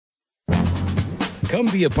Come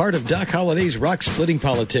be a part of Doc Holliday's Rock Splitting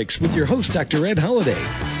Politics with your host, Dr. Ed Holliday.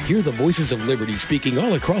 Hear the voices of liberty speaking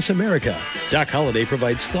all across America. Doc Holliday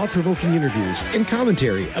provides thought-provoking interviews and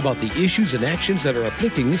commentary about the issues and actions that are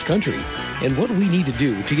afflicting this country and what we need to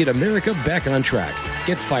do to get America back on track.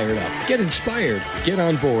 Get fired up, get inspired, get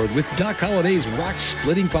on board with Doc Holliday's Rock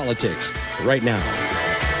Splitting Politics right now.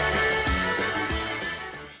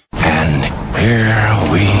 And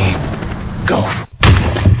here we go.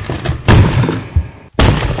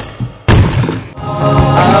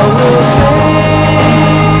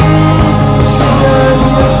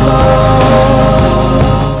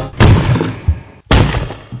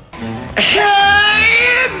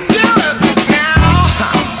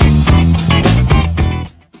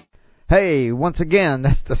 Hey, once again,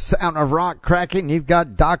 that's the sound of rock cracking. You've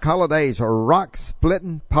got Doc Holliday's Rock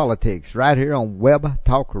Splitting Politics right here on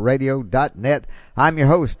webtalkradio.net. I'm your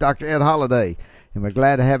host, Dr. Ed Holliday, and we're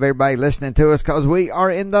glad to have everybody listening to us because we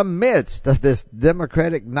are in the midst of this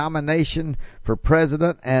Democratic nomination for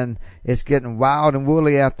president, and it's getting wild and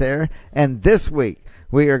woolly out there. And this week,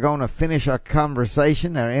 we are going to finish our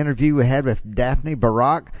conversation, our interview we had with Daphne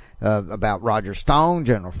Barak, about Roger Stone,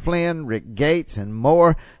 General Flynn, Rick Gates, and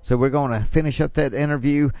more. So we're going to finish up that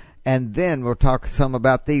interview, and then we'll talk some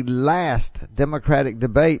about the last Democratic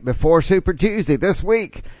debate before Super Tuesday this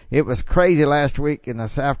week. It was crazy last week in the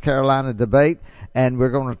South Carolina debate, and we're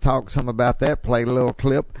going to talk some about that, play a little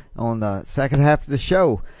clip on the second half of the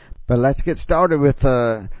show. But let's get started with,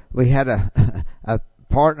 we had a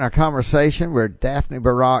part in our conversation where Daphne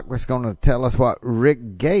Barak was going to tell us what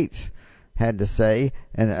Rick Gates had to say,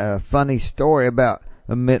 and a funny story about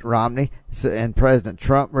Mitt Romney and President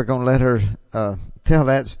Trump. We're going to let her tell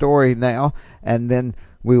that story now, and then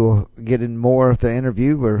we will get in more of the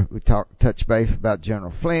interview where we touch base about General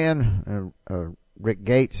Flynn. Rick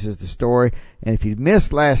Gates is the story. And if you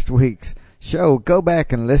missed last week's show, go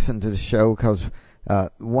back and listen to the show, because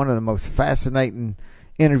one of the most fascinating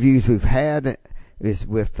interviews we've had is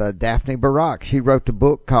with Daphne Barak. She wrote a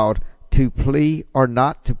book called To Plea or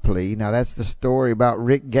Not to Plea. Now, that's the story about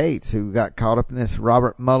Rick Gates, who got caught up in this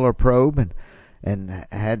Robert Mueller probe and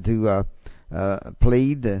had to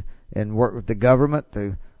plead and work with the government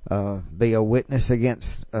to be a witness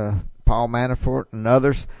against Paul Manafort and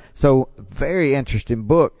others. So, very interesting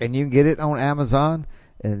book, and you can get it on Amazon,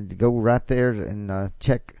 and go right there and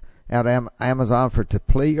check out Amazon for To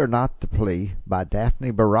Plea or Not to Plea by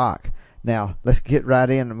Daphne Barak. Now, let's get right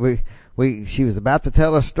in. She was about to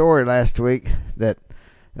tell a story last week that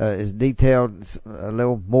is detailed a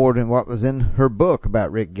little more than what was in her book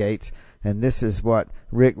about Rick Gates, and this is what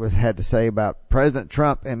Rick had to say about President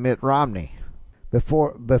Trump and Mitt Romney.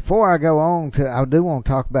 Before I go on I do want to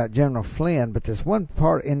talk about General Flynn, but there's one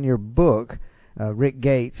part in your book, Rick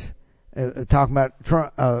Gates, talking about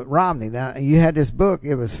Romney. Now, you had this book.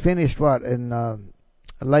 It was finished in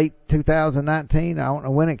late 2019. I don't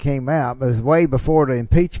know when it came out, but it was way before the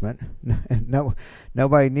impeachment.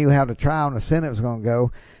 Nobody knew how the trial in the Senate was going to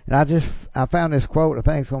go. And I found this quote. I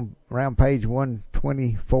think it's on around page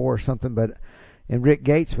 124 or something. But and Rick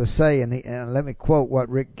Gates was saying, and let me quote what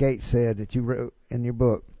Rick Gates said that you wrote in your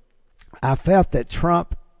book. I felt that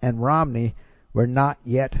Trump and Romney were not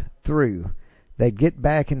yet through. They'd get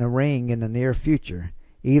back in the ring in the near future,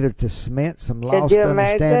 either to cement some lost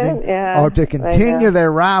understanding or to continue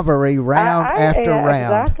their rivalry round after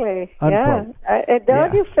round. Exactly. Unquote. Yeah.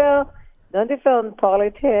 Don't you feel in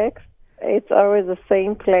politics, it's always the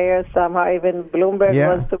same players somehow? Even Bloomberg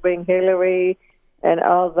wants to bring Hillary and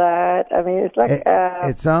all that. I mean, it's like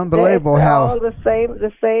it's unbelievable how all the same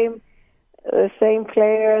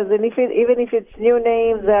players, and even if it's new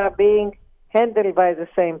names, they are being handled by the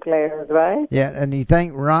same players, right? Yeah, and you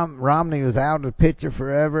think Romney was out of the picture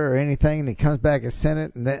forever or anything, and he comes back as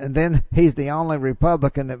Senate, and then he's the only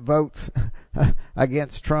Republican that votes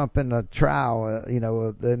against Trump in the trial,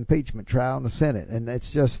 the impeachment trial in the Senate, and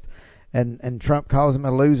it's just, and Trump calls him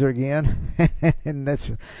a loser again, and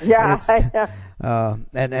that's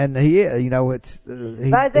and he is, he missed the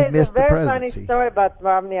presidency. There's a very funny story about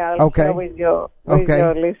Romney. I'll share with your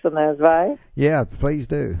listeners, right? Yeah, please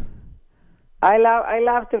do. I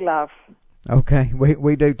love to laugh. Okay,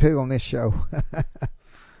 we do too on this show.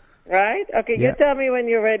 Right? Okay, you tell me when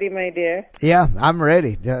you're ready, my dear. Yeah, I'm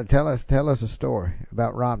ready. Tell us a story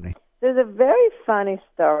about Romney. There's a very funny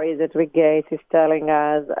story that Rick Gates is telling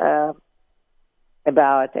us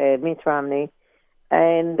about Mitt Romney,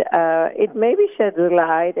 and it maybe sheds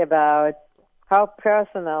light about how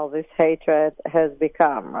personal this hatred has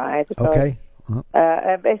become, right? Because, okay.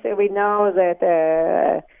 Basically, we know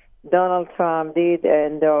that Donald Trump did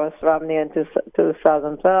endorse Romney in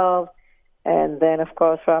 2012, And then, of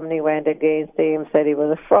course, Romney went against him, said he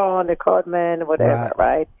was a fraud, a conman, whatever,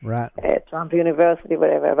 right? At Trump University,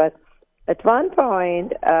 whatever. But at one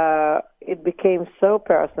point, it became so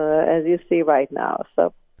personal, as you see right now.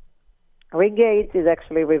 So Rick Gates is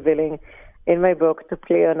actually revealing in my book, To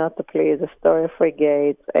Plea or Not to Plea, the story of Rick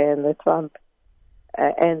Gates and the Trump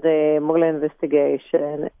and the Mueller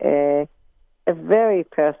investigation. A very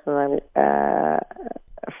personal,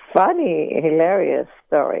 funny, hilarious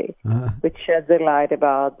story, which sheds a light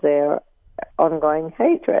about their ongoing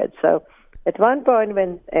hatred. So at one point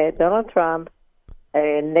when Donald Trump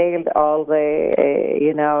nailed all the,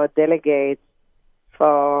 delegates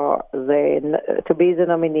to be the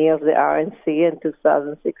nominee of the RNC in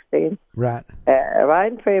 2016. Right.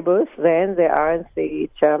 Ryan Priebus, then the RNC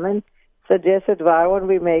chairman, suggested, why won't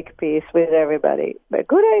we make peace with everybody? A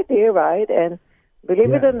good idea, right? And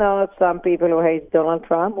believe it or not, some people who hate Donald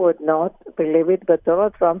Trump would not believe it, but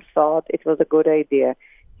Donald Trump thought it was a good idea.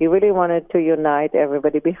 He really wanted to unite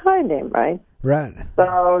everybody behind him, right? Right.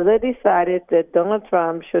 So they decided that Donald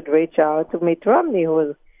Trump should reach out to Mitt Romney, who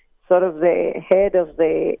was sort of the head of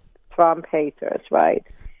the Trump haters, right?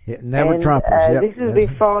 Yeah, never Trumpers. This is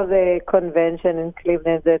before the convention in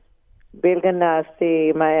Cleveland that Bill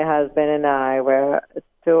Ganassi, my husband, and I were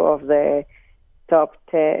two of the top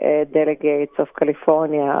delegates of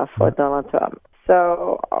California for Donald Trump.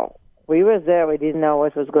 So we were there. We didn't know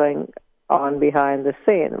what was going on behind the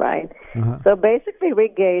scene, right? So basically,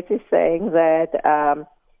 Rick Gates is saying that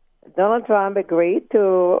Donald Trump agreed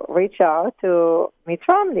to reach out to Mitt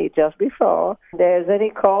Romney just before. Then he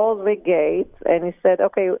called Rick Gates, and he said,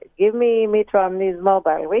 okay, give me Mitt Romney's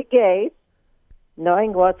mobile. Rick Gates,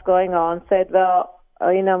 knowing what's going on, said, well,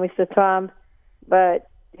 Mr. Trump, but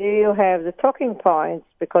do you have the talking points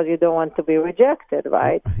because you don't want to be rejected,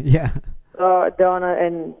 right? Yeah. So Donald,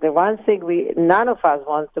 and the one thing none of us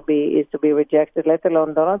wants to be is to be rejected, let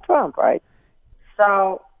alone Donald Trump, right?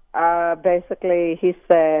 So basically he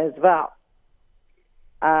says, well,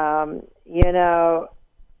 let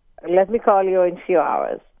me call you in a few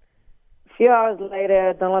hours. A few hours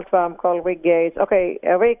later, Donald Trump called Rick Gates. Okay,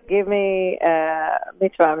 Rick, give me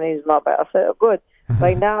Mitt Romney's mobile. I said, oh, good.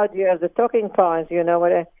 Right now, do you have the talking points? You know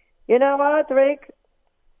what, Rick?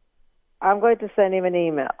 I'm going to send him an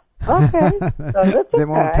email. Okay. So that's they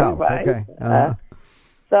won't talk. Right? Okay.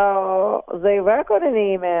 So they work on an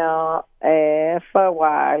email for a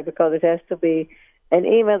while because it has to be an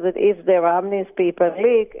email that if the Romney's people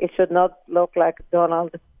leak, it should not look like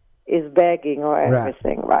Donald is begging or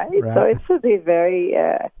everything, right? So it should be very,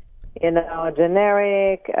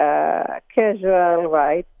 generic, casual,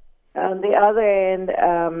 right? On the other end,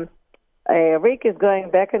 Rick is going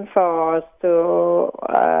back and forth to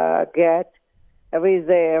get with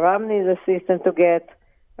Romney's assistant to get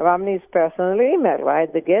Romney's personal email, right?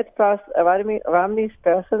 They get Romney's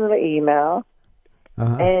personal email,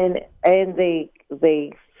 and they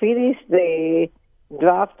finish the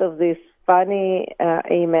draft of this funny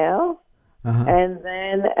email, and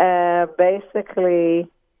then basically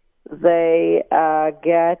they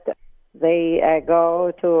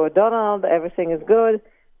go to Donald. Everything is good.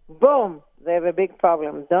 Boom. They have a big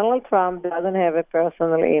problem. Donald Trump doesn't have a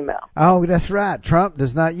personal email. Oh, that's right. Trump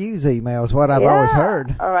does not use emails, what I've always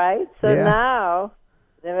heard. All right. So now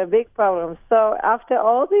they have a big problem. So after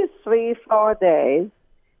all these 3-4 days,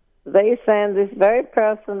 they send this very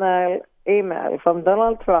personal email from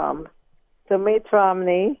Donald Trump to Mitt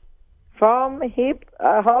Romney from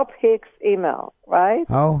Hope Hicks' email, right?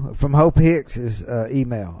 Oh, from Hope Hicks'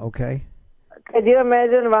 email. Okay. Could you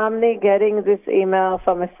imagine Romney getting this email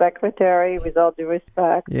from a secretary, with all due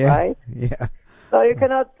respect, right? Yeah. So you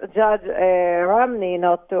cannot judge Romney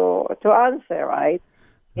not to answer, right?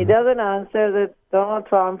 He doesn't answer that Donald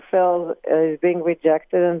Trump feels is being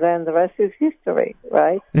rejected, and then the rest is history,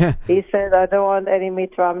 right? Yeah. He said, I don't want any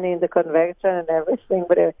Mitt Romney in the convention and everything,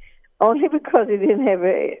 but only because he didn't have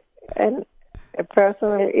a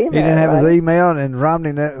personal email. He didn't have his email, and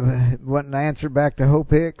Romney wouldn't answer back to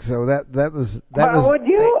Hope Hicks, so that was. Would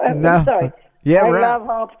you? No. I'm sorry. Yeah, I right. love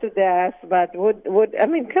Hope to death, but would I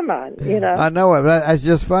mean, come on, I know it, but it's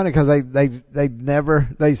just funny because they never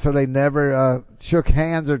shook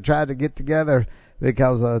hands or tried to get together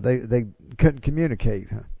because they couldn't communicate.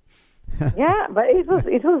 Yeah, but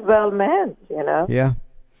it was well meant, Yeah.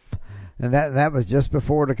 And that was just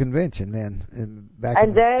before the convention then. And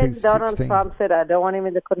then Donald Trump said, I don't want him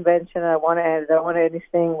in the convention. I don't want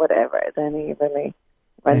anything, whatever. Then he really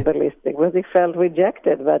went ballistic because he felt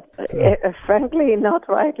rejected. But frankly, not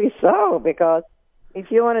rightly so, because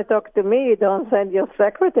if you want to talk to me, don't send your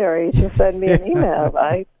secretary to send me an email,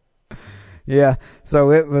 right? Yeah.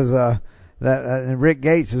 So it was And Rick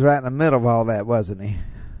Gates was right in the middle of all that, wasn't he?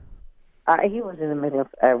 He was in the middle of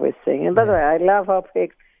everything. And by the way, I love Hope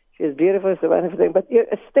Hicks. She's beautiful, so everything. But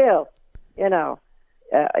still, you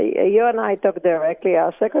and I talk directly.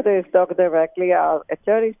 Our secretaries talk directly. Our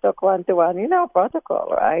attorneys talk one-to-one. You know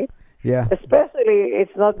protocol, right? Yeah. Especially,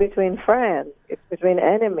 it's not between friends. It's between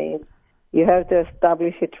enemies. You have to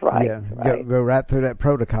establish it right. Yeah, right? Go right through that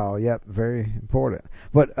protocol. Yep, very important.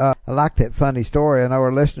 But I like that funny story. I know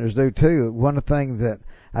our listeners do too. One of the things that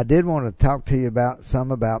I did want to talk to you about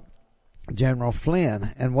General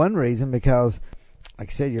Flynn, and one reason because,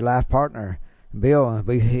 like I said, your life partner Bill,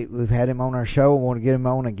 we've had him on our show. We want to get him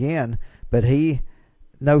on again, but he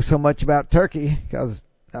knows so much about Turkey because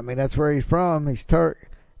that's where he's from. He's Turk,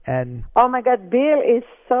 and oh my God, Bill is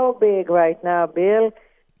so big right now. Bill.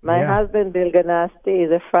 My husband, Bill Ganasti, is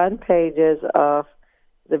the front pages of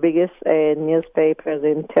the biggest newspapers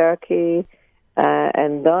in Turkey,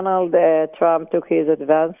 and Donald Trump took his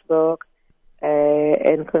advance book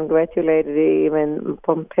and congratulated him, and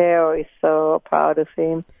Pompeo is so proud of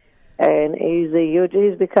him, and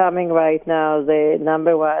he's becoming right now the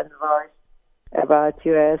number one voice about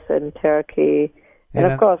U.S. and Turkey, and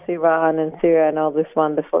of course Iran and Syria and all this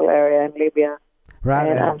wonderful area in Libya.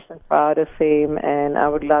 Right, and I'm so proud of him, and I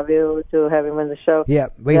would love you to have him on the show. Yeah,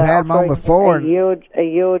 we've had him on before. A huge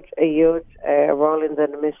role in the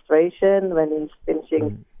administration when he's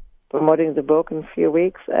finishing promoting the book in a few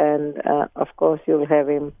weeks, and of course you'll have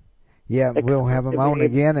him. Yeah, we'll have him on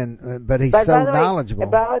again, but he's so knowledgeable.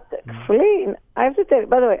 About Flynn, I have to tell you,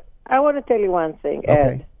 by the way, I want to tell you one thing,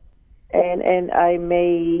 Ed, and I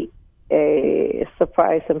may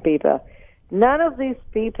surprise some people. None of these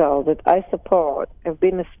people that I support have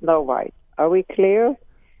been a Snow White. Are we clear?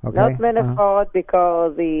 Okay. Not Manafort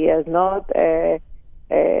because he is not,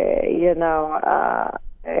 he's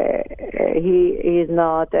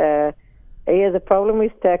not. He has a problem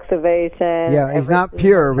with tax evasion. Yeah, he's not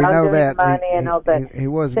pure. We know that. Money and all that. He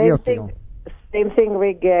was guilty. Same thing.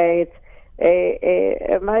 Rick Gates,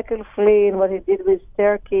 Michael Flynn, what he did with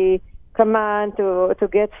Turkey. Come on, to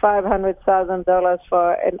get $500,000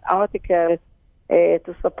 for an article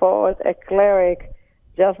to support a cleric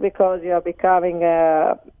just because you are becoming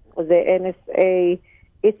the NSA.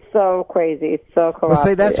 It's so crazy. It's so corrupt. Well,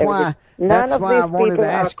 see, that's why I wanted to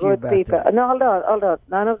ask you about that. No, hold on.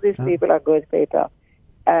 None of these people are good people.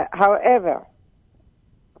 However,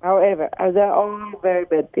 they're all very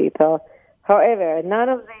bad people. However, none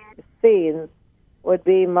of these scenes would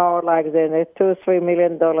be more like than a $2-3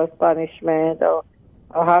 million punishment or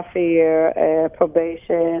half a year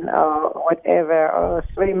probation or whatever, or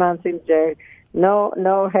 3 months in jail.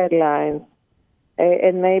 No headlines.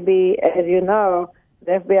 And maybe, as you know,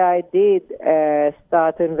 the FBI did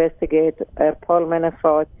start to investigate Paul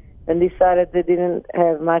Manafort and decided they didn't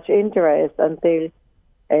have much interest until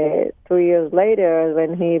 2 years later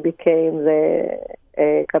when he became the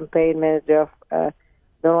campaign manager of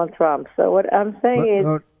Donald Trump. So what I'm saying is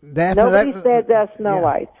nobody said there's Snow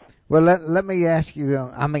Whites. Well, let me ask you,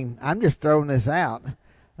 I'm just throwing this out.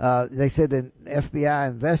 They said the FBI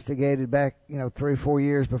investigated back, 3 or 4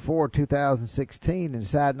 years before 2016 and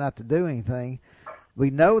decided not to do anything. We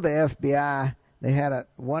know the FBI, they had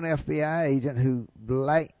one FBI agent who,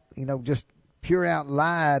 just pure out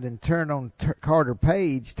lied and turned on Carter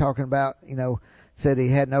Page talking about, said he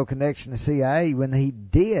had no connection to CIA when he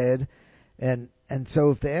did. And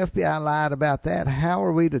so if the FBI lied about that, how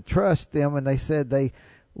are we to trust them when they said they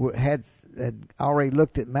had already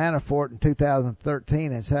looked at Manafort in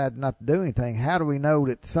 2013 and decided not to do anything? How do we know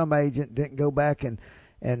that some agent didn't go back and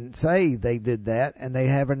say they did that, and they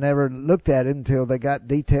never looked at it until they got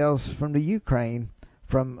details from the Ukraine?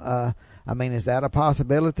 Is that a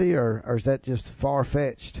possibility, or is that just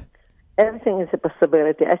far-fetched? Everything is a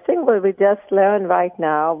possibility. I think what we just learned right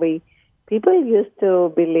now, people used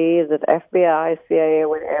to believe that FBI, CIA,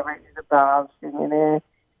 whatever is above.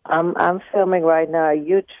 I'm filming right now a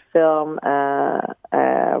huge film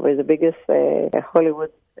with the biggest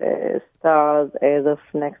Hollywood stars as of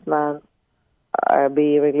next month.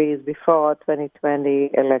 Be released before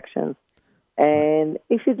 2020 elections. And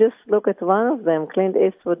if you just look at one of them, Clint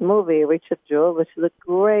Eastwood movie, Richard Jewell, which is a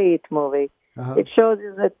great movie, it shows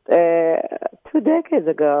you that 2 decades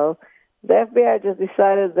ago, the FBI just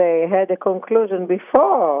decided they had a conclusion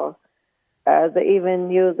before they even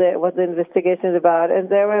knew what the investigation is about, and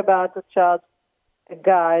they were about to charge a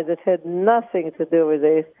guy that had nothing to do with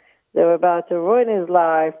this. They were about to ruin his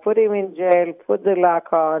life, put him in jail, put the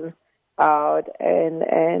lock on out, and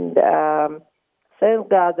thank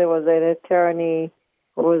God there was an attorney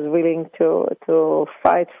who was willing to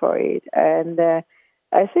fight for it. And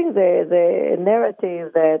I think the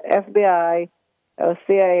narrative that FBI or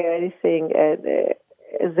CIA anything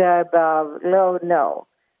they're above law, no.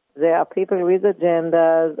 There are people with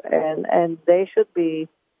agendas, and they should be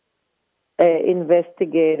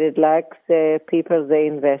investigated like the people they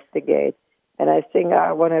investigate. And I think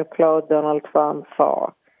I want to applaud Donald Trump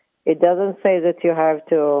for. It doesn't say that you have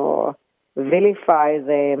to vilify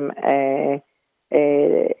them or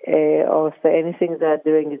say anything they're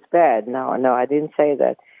doing is bad. No, I didn't say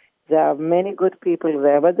that. There are many good people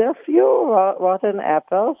there, but there are few rotten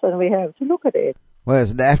apples, and we have to look at it. Well,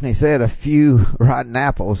 as Daphne said, a few rotten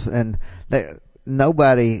apples, and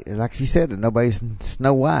nobody, like she said, nobody's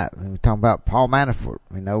Snow White. We're talking about Paul Manafort.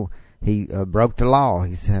 We know he broke the law.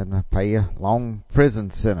 He's had to pay a long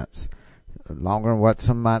prison sentence, longer than what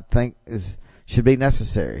some might think should be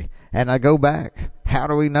necessary. And I go back. How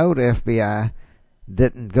do we know the FBI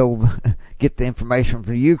didn't go get the information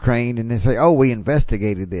from Ukraine and then say, oh, we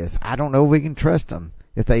investigated this? I don't know if we can trust them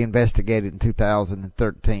if they investigated in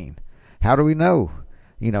 2013. How do we know?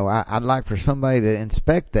 You know, I'd like for somebody to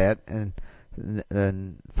inspect that and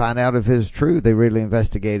find out if it's true they really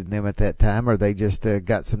investigated them at that time, or they just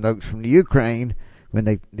got some notes from the Ukraine when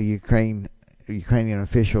the Ukrainian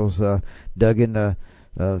officials dug into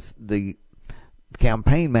the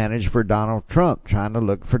campaign manager for Donald Trump, trying to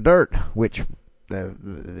look for dirt, which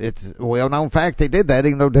it's a well-known fact they did that,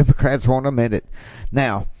 even though Democrats won't admit it.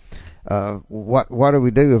 Now, what do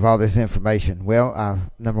we do with all this information?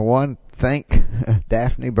 Well, number one, thank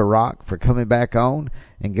Daphne Barak for coming back on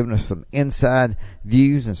and giving us some inside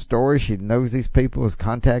views and stories. She knows these people, has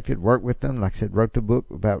contacted, worked with them. Like I said, wrote the book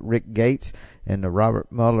about Rick Gates and the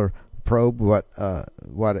Robert Mueller probe, what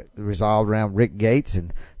it resolved around Rick Gates,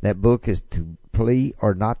 and that book is To Plea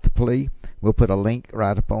or Not to Plea. We'll put a link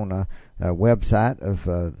right up on a website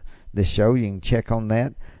of this show. You can check on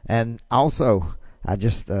that. And also,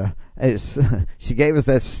 she gave us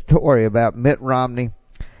that story about Mitt Romney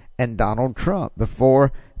and Donald Trump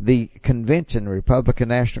before the convention, the Republican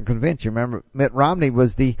National Convention. Remember, Mitt Romney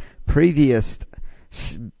was the previous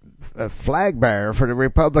flag bearer for the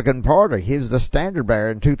Republican Party. He was the standard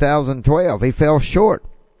bearer in 2012. He fell short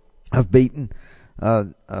of beating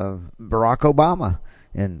Barack Obama,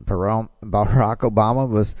 and Barack Obama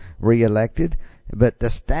was reelected. But the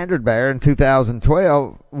standard bearer in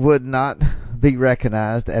 2012 would not be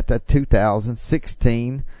recognized at the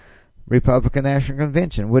 2016 Republican National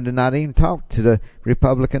Convention, would not even talk to the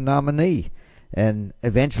Republican nominee. And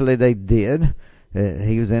eventually they did.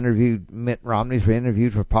 He was interviewed, Mitt Romney's been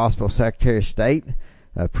interviewed for possible Secretary of State.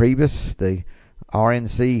 Priebus, the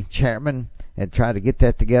RNC chairman, had tried to get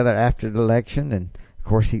that together after the election, and of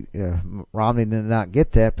course Romney did not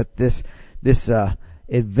get that. But this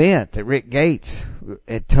event that Rick Gates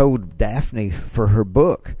had told Daphne for her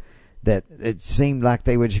book, that it seemed like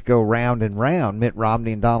they would just go round and round, Mitt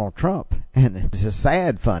Romney and Donald Trump. And it's a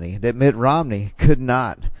sad funny that Mitt Romney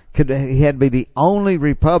he had to be the only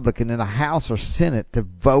Republican in the House or Senate to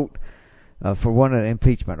vote for one of the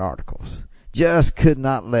impeachment articles. Just could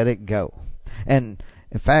not let it go. And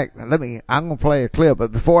in fact, I'm going to play a clip,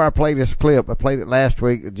 but before I play this clip, I played it last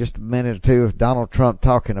week, just a minute or two of Donald Trump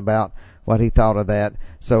talking about what he thought of that.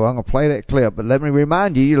 So I'm going to play that clip. But let me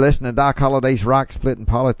remind you, you're listening to Doc Holliday's Rock Splitting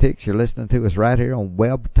Politics. You're listening to us right here on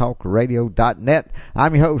webtalkradio.net.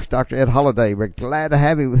 I'm your host, Dr. Ed Holliday. We're glad to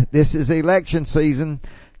have you. This is election season.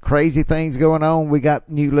 Crazy things going on. We got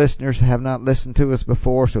new listeners who have not listened to us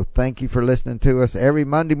before, so thank you for listening to us. Every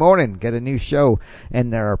Monday morning, get a new show,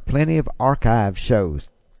 and there are plenty of archive shows.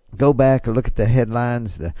 Go back and look at the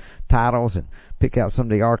headlines, the titles, and pick out some of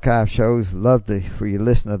the archive shows. Love for you to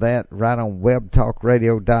listen to that right on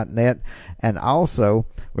webtalkradio.net. And also,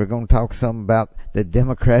 we're going to talk some about the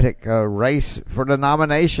Democratic race for the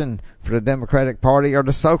nomination for the Democratic Party or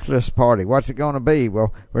the Socialist Party. What's it going to be?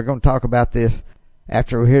 Well, we're going to talk about this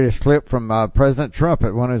after we hear this clip from President Trump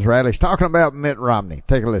at one of his rallies talking about Mitt Romney.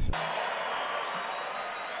 Take a listen.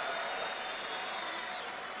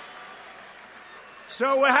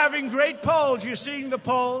 So we're having great polls. You're seeing the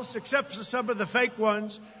polls, except for some of the fake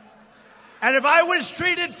ones. And if I was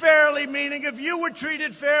treated fairly, meaning if you were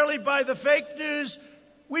treated fairly by the fake news,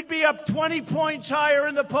 we'd be up 20 points higher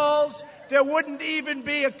in the polls. There wouldn't even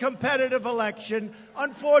be a competitive election.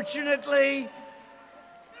 Unfortunately,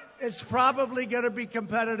 it's probably going to be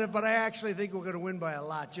competitive, but I actually think we're going to win by a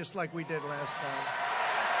lot, just like we did last time.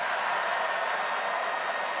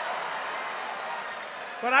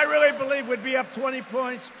 But I really believe we'd be up 20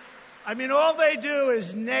 points. I mean, all they do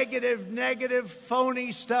is negative,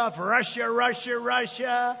 phony stuff.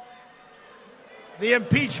 Russia. The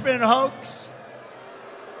impeachment hoax.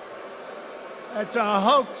 That's a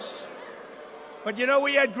hoax. But, you know,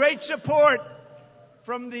 we had great support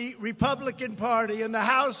from the Republican Party. In the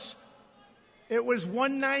House, it was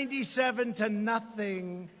 197 to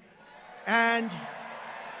nothing. And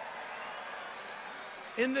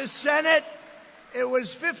in the Senate, it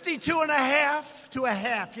was 52.5 to a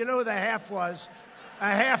half. You know who the half was? A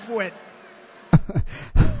half-wit.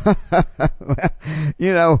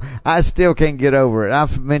 You know, I still can't get over it.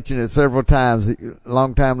 I've mentioned it several times.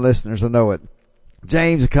 Long-time listeners will know it.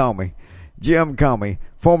 James Comey, Jim Comey,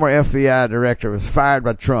 former FBI director, was fired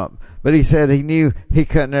by Trump. But he said he knew he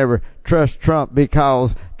could never trust Trump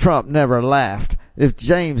because Trump never laughed. If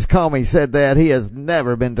James Comey said that, he has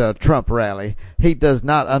never been to a Trump rally. He does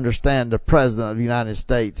not understand the President of the United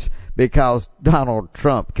States because Donald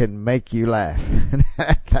Trump can make you laugh.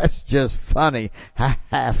 That's just funny.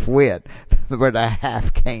 Half-wit, where the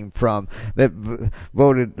half came from, that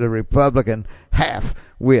voted the Republican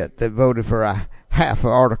half-wit, that voted for a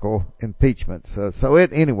half-article impeachment.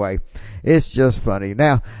 Anyway, it's just funny.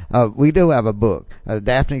 Now, we do have a book.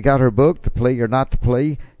 Daphne got her book, To Plea or Not to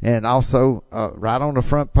Plea, and also right on the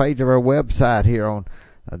front page of our website here on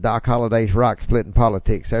Doc Holliday's Rock Splitting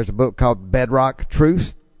Politics, there's a book called Bedrock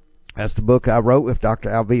Truth. That's the book I wrote with Dr.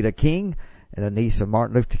 Alveda King, and a niece of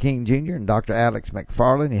Martin Luther King Jr. and Dr. Alex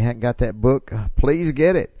McFarland. You haven't got that book, please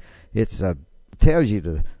get it. It tells you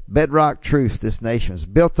the bedrock truths this nation is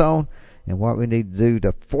built on and what we need to do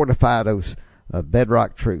to fortify those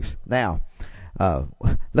bedrock truths. Now,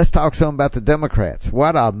 let's talk some about the Democrats.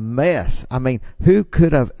 What a mess. I mean, who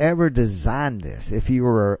could have ever designed this if you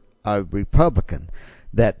were a Republican,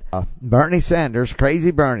 that Bernie Sanders,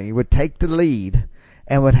 Crazy Bernie, would take the lead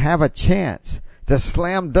and would have a chance to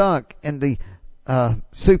slam dunk in the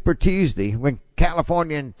Super Tuesday when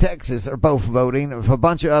California and Texas are both voting with a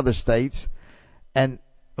bunch of other states. And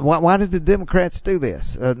why did the Democrats do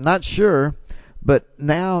this? Not sure, but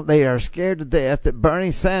now they are scared to death that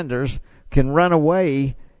Bernie Sanders can run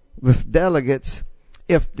away with delegates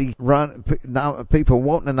if the people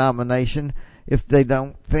want the nomination, if they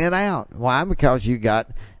don't thin out. Why? Because you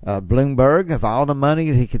got Bloomberg, of all the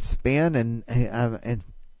money he could spend and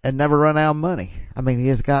never run out of money. I mean, he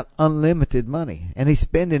has got unlimited money, and he's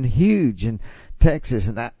spending huge in Texas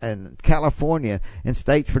and California and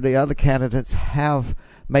states where the other candidates have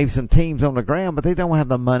maybe some teams on the ground, but they don't have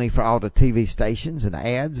the money for all the TV stations and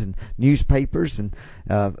ads and newspapers and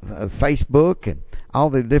Facebook and all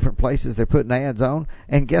the different places they're putting ads on.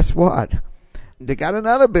 And guess what? They got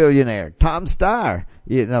another billionaire, Tom Steyer,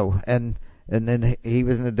 and then he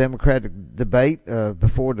was in a Democratic debate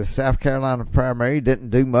before the South Carolina primary.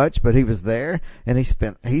 Didn't do much, but he was there, and he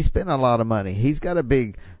spent a lot of money. He's got a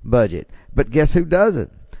big budget. But guess who doesn't?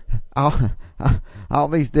 All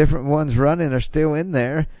these different ones running are still in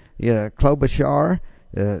there. Klobuchar,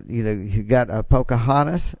 you got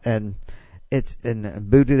Pocahontas, and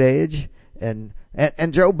Buttigieg, and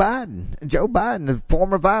Joe Biden. Joe Biden, the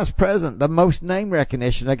former vice president, the most name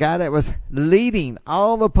recognition, the guy that was leading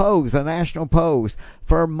all the polls, the national polls,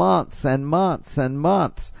 for months and months and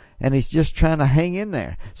months, and he's just trying to hang in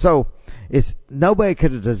there. So nobody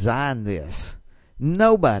could have designed this.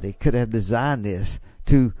 Nobody could have designed this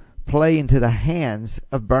to play into the hands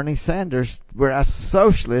of Bernie Sanders, where a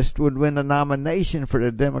socialist would win the nomination for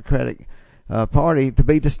the Democratic Party to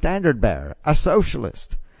be the standard bearer, a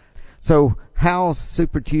socialist. So how's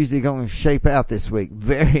Super Tuesday going to shape out this week?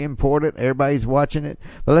 Very important. Everybody's watching it.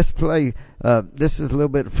 But let's play. This is a little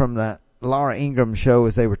bit from the Laura Ingraham show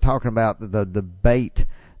as they were talking about the debate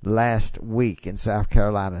last week in South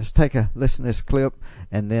Carolina. Let's take a listen to this clip,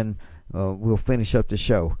 and then we'll finish up the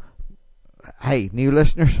show. Hey, new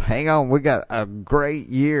listeners, hang on. We got a great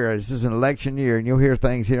year. This is an election year, and you'll hear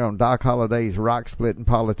things here on Doc Holliday's Rock Splitting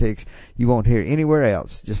Politics you won't hear anywhere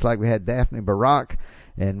else. Just like we had Daphne Barak,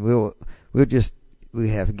 and we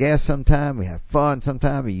have guests sometime, we have fun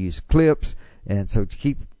sometime, we use clips, and so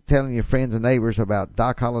keep telling your friends and neighbors about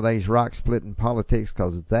Doc Holliday's Rock Splitting Politics,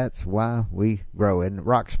 because that's why we grow. And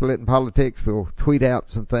Rock Splitting Politics, we'll tweet out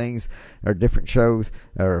some things, or different shows,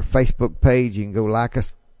 or Facebook page. You can go like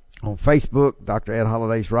us on Facebook, Dr. Ed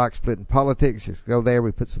Holliday's Rock Splitting Politics. Just go there.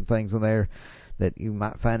 We put some things on there that you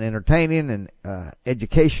might find entertaining and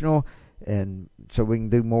educational, and so we can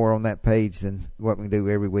do more on that page than what we do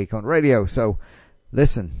every week on radio. So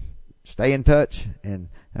listen, stay in touch, and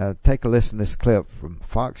take a listen to this clip from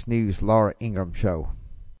Fox News' Laura Ingraham show.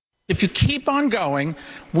 If you keep on going,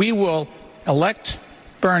 we will elect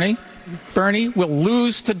Bernie. Bernie will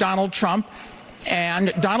lose to Donald Trump.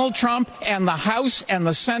 And Donald Trump and the House and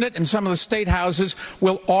the Senate and some of the state houses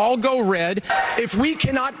will all go red. If we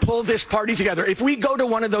cannot pull this party together, if we go to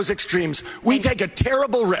one of those extremes, we take a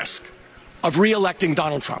terrible risk. of re-electing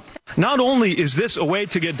Donald Trump. Not only is this a way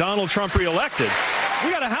to get Donald Trump reelected,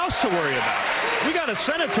 we got a House to worry about. We got a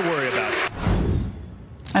Senate to worry about.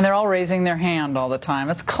 And they're all raising their hand all the time.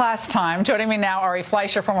 It's class time. Joining me now, Ari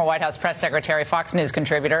Fleischer, former White House press secretary, Fox News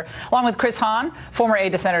contributor, along with Chris Hahn, former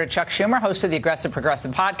aide to Senator Chuck Schumer, host of the Aggressive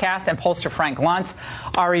Progressive podcast, and pollster Frank Luntz.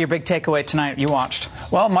 Ari, your big takeaway tonight, you watched.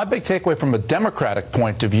 Well, my big takeaway from a Democratic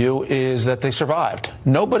point of view is that they survived.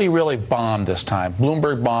 Nobody really bombed this time.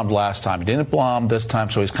 Bloomberg bombed last time. He didn't bomb this time,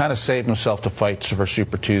 so he's kind of saved himself to fight for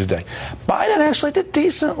Super Tuesday. Biden actually did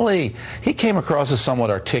decently. He came across as somewhat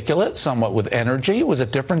articulate, somewhat with energy. It was a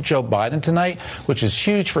different Joe Biden tonight, which is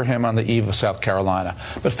huge for him on the eve of South Carolina.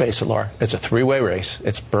 But face it, Laura, it's a three-way race.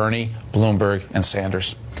 It's Bernie, Bloomberg, and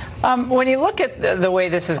Sanders. When you look at the way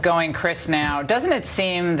this is going, Chris, now, doesn't it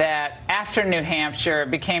seem that after New Hampshire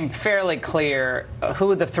it became fairly clear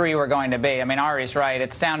who the three were going to be? I mean, Ari's right.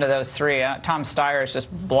 It's down to those three. Tom Steyer is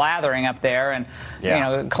just blathering up there. And,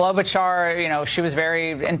 Klobuchar, she was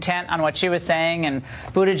very intent on what she was saying. And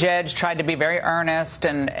Buttigieg tried to be very earnest.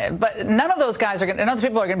 But none of those guys none of those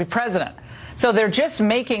people are going to be president. So they're just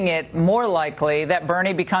making it more likely that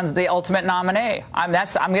Bernie becomes the ultimate nominee. I'm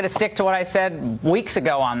going to stick to what I said weeks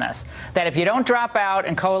ago on this, that if you don't drop out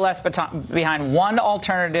and coalesce behind one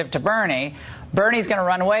alternative to Bernie, Bernie's going to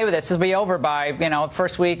run away with this. This will be over by,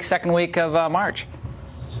 first week, second week of March.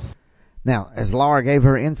 Now, as Laura gave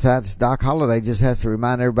her insights, Doc Holliday just has to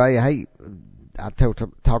remind everybody, hey, I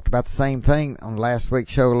talked about the same thing on last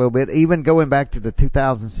week's show a little bit, even going back to the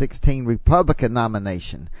 2016 Republican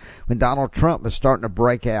nomination when Donald Trump was starting to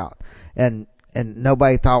break out. And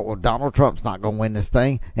nobody thought, well, Donald Trump's not going to win this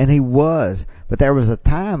thing. And he was. But there was a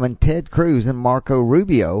time when Ted Cruz and Marco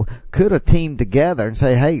Rubio could have teamed together and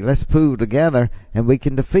say, hey, let's pool together and we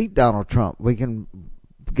can defeat Donald Trump. We can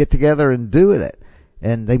get together and do it.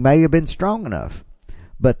 And they may have been strong enough.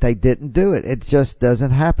 But they didn't do it. It just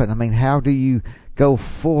doesn't happen. I mean, how do you go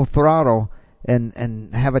full throttle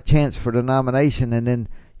and have a chance for the nomination and then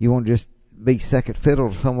you want to just be second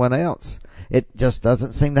fiddle to someone else? It just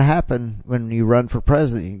doesn't seem to happen when you run for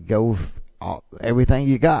president. You go everything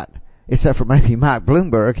you got, except for maybe Mike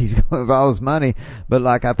Bloomberg. He's going with all his money. But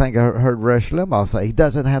like I think I heard Rush Limbaugh say, he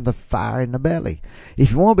doesn't have the fire in the belly.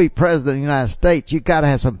 If you want to be president of the United States, you got to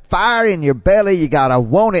have some fire in your belly. You got to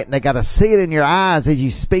want it, and they got to see it in your eyes as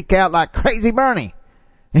you speak out like Crazy Bernie.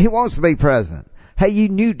 He wants to be president. Hey, you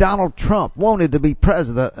knew Donald Trump wanted to be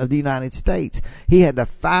president of the United States. He had the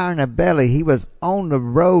fire in the belly. He was on the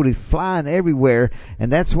road. He's flying everywhere.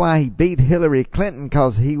 And that's why he beat Hillary Clinton,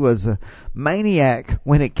 because he was a maniac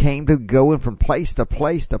when it came to going from place to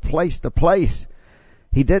place to place to place.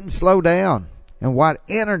 He didn't slow down. And what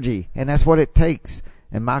energy. And that's what it takes.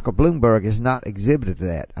 And Michael Bloomberg has not exhibited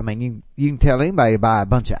that. I mean, you can tell anybody to buy a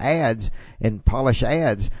bunch of ads and polish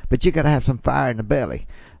ads, but you got to have some fire in the belly.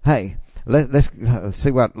 Hey, let's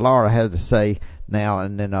see what Laura has to say now,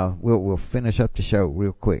 and then we'll finish up the show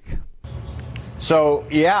real quick. So,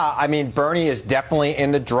 yeah, I mean, Bernie is definitely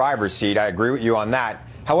in the driver's seat. I agree with you on that.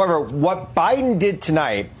 However, what Biden did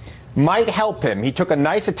tonight might help him. He took a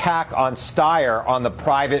nice attack on Steyer on the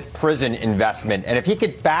private prison investment. And if he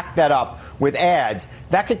could back that up with ads,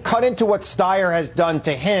 that could cut into what Steyer has done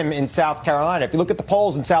to him in South Carolina. If you look at the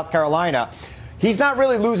polls in South Carolina, he's not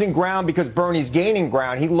really losing ground because Bernie's gaining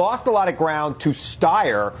ground. He lost a lot of ground to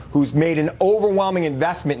Steyer, who's made an overwhelming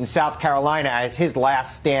investment in South Carolina as his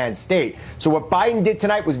last stand state. So what Biden did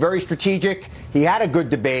tonight was very strategic. He had a good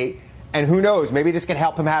debate. And who knows, maybe this can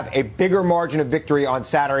help him have a bigger margin of victory on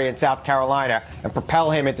Saturday in South Carolina and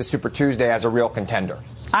propel him into Super Tuesday as a real contender.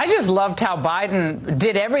 I just loved how Biden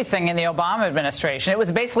did everything in the Obama administration. It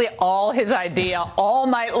was basically all his idea all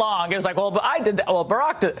night long. It was like, well, I did that. Well,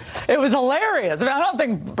 Barack did. It was hilarious. I mean, I don't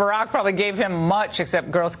think Barack probably gave him much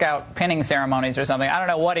except Girl Scout pinning ceremonies or something. I don't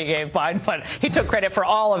know what he gave Biden, but he took credit for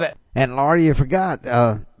all of it. And Laura, you forgot,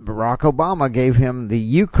 Barack Obama gave him the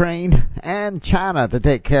Ukraine and China to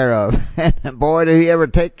take care of. And boy, did he ever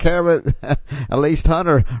take care of it. At least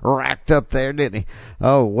Hunter racked up there, didn't he?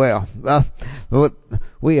 Oh, well,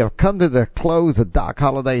 we have come to the close of Doc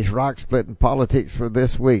Holliday's Rock Splitting Politics for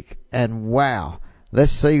this week. And wow,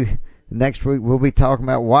 let's see. Next week we'll be talking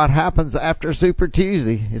about what happens after Super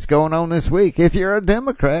Tuesday. It's going on this week. If you're a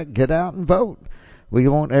Democrat, get out and vote. We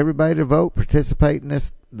want everybody to vote, participate in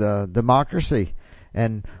the democracy.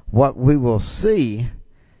 And what we will see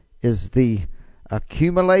is the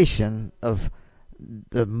accumulation of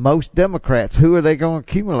the most Democrats. Who are they going to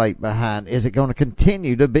accumulate behind? Is it going to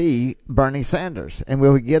continue to be Bernie Sanders? And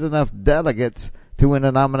will we get enough delegates to win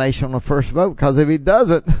a nomination on the first vote? Because if he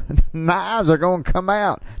doesn't, knives are going to come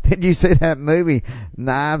out. Did you see that movie,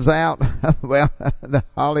 Knives Out? well, the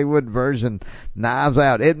Hollywood version, Knives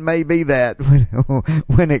Out. It may be that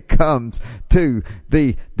when it comes to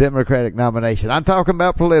the Democratic nomination. I'm talking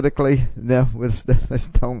about politically. No, let's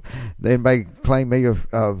don't anybody claim me of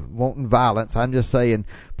wanting violence. I'm just saying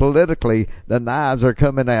politically, the knives are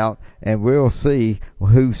coming out, and we'll see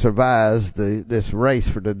who survives this race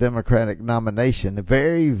for the Democratic nomination.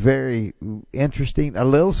 Very, very interesting. A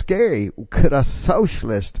little scary. Could a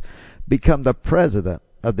socialist become the president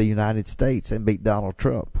of the United States and beat Donald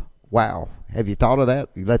Trump? Wow. Have you thought of that?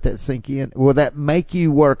 You let that sink in? Will that make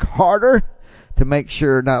you work harder to make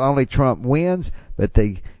sure not only Trump wins, but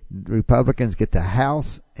the Republicans get the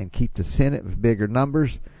House and keep the Senate with bigger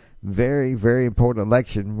numbers? Very, very important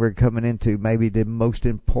election we're coming into, maybe the most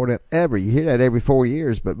important ever. You hear that every 4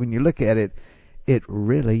 years, but when you look at it, it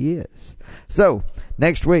really is. So,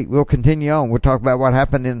 next week, we'll continue on. We'll talk about what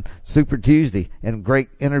happened in Super Tuesday and great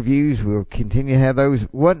interviews. We'll continue to have those.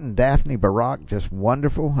 Wasn't Daphne Barak just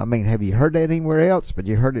wonderful? I mean, have you heard that anywhere else? But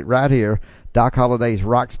you heard it right here. Doc Holliday's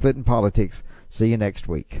Rock Splitting Politics. See you next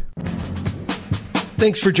week.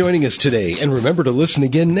 Thanks for joining us today, and remember to listen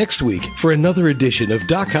again next week for another edition of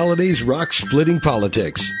Doc Holliday's Rock Splitting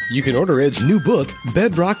Politics. You can order Ed's new book,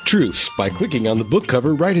 Bedrock Truths, by clicking on the book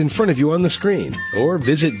cover right in front of you on the screen, or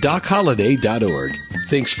visit DocHolliday.org.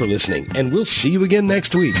 Thanks for listening, and we'll see you again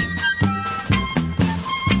next week.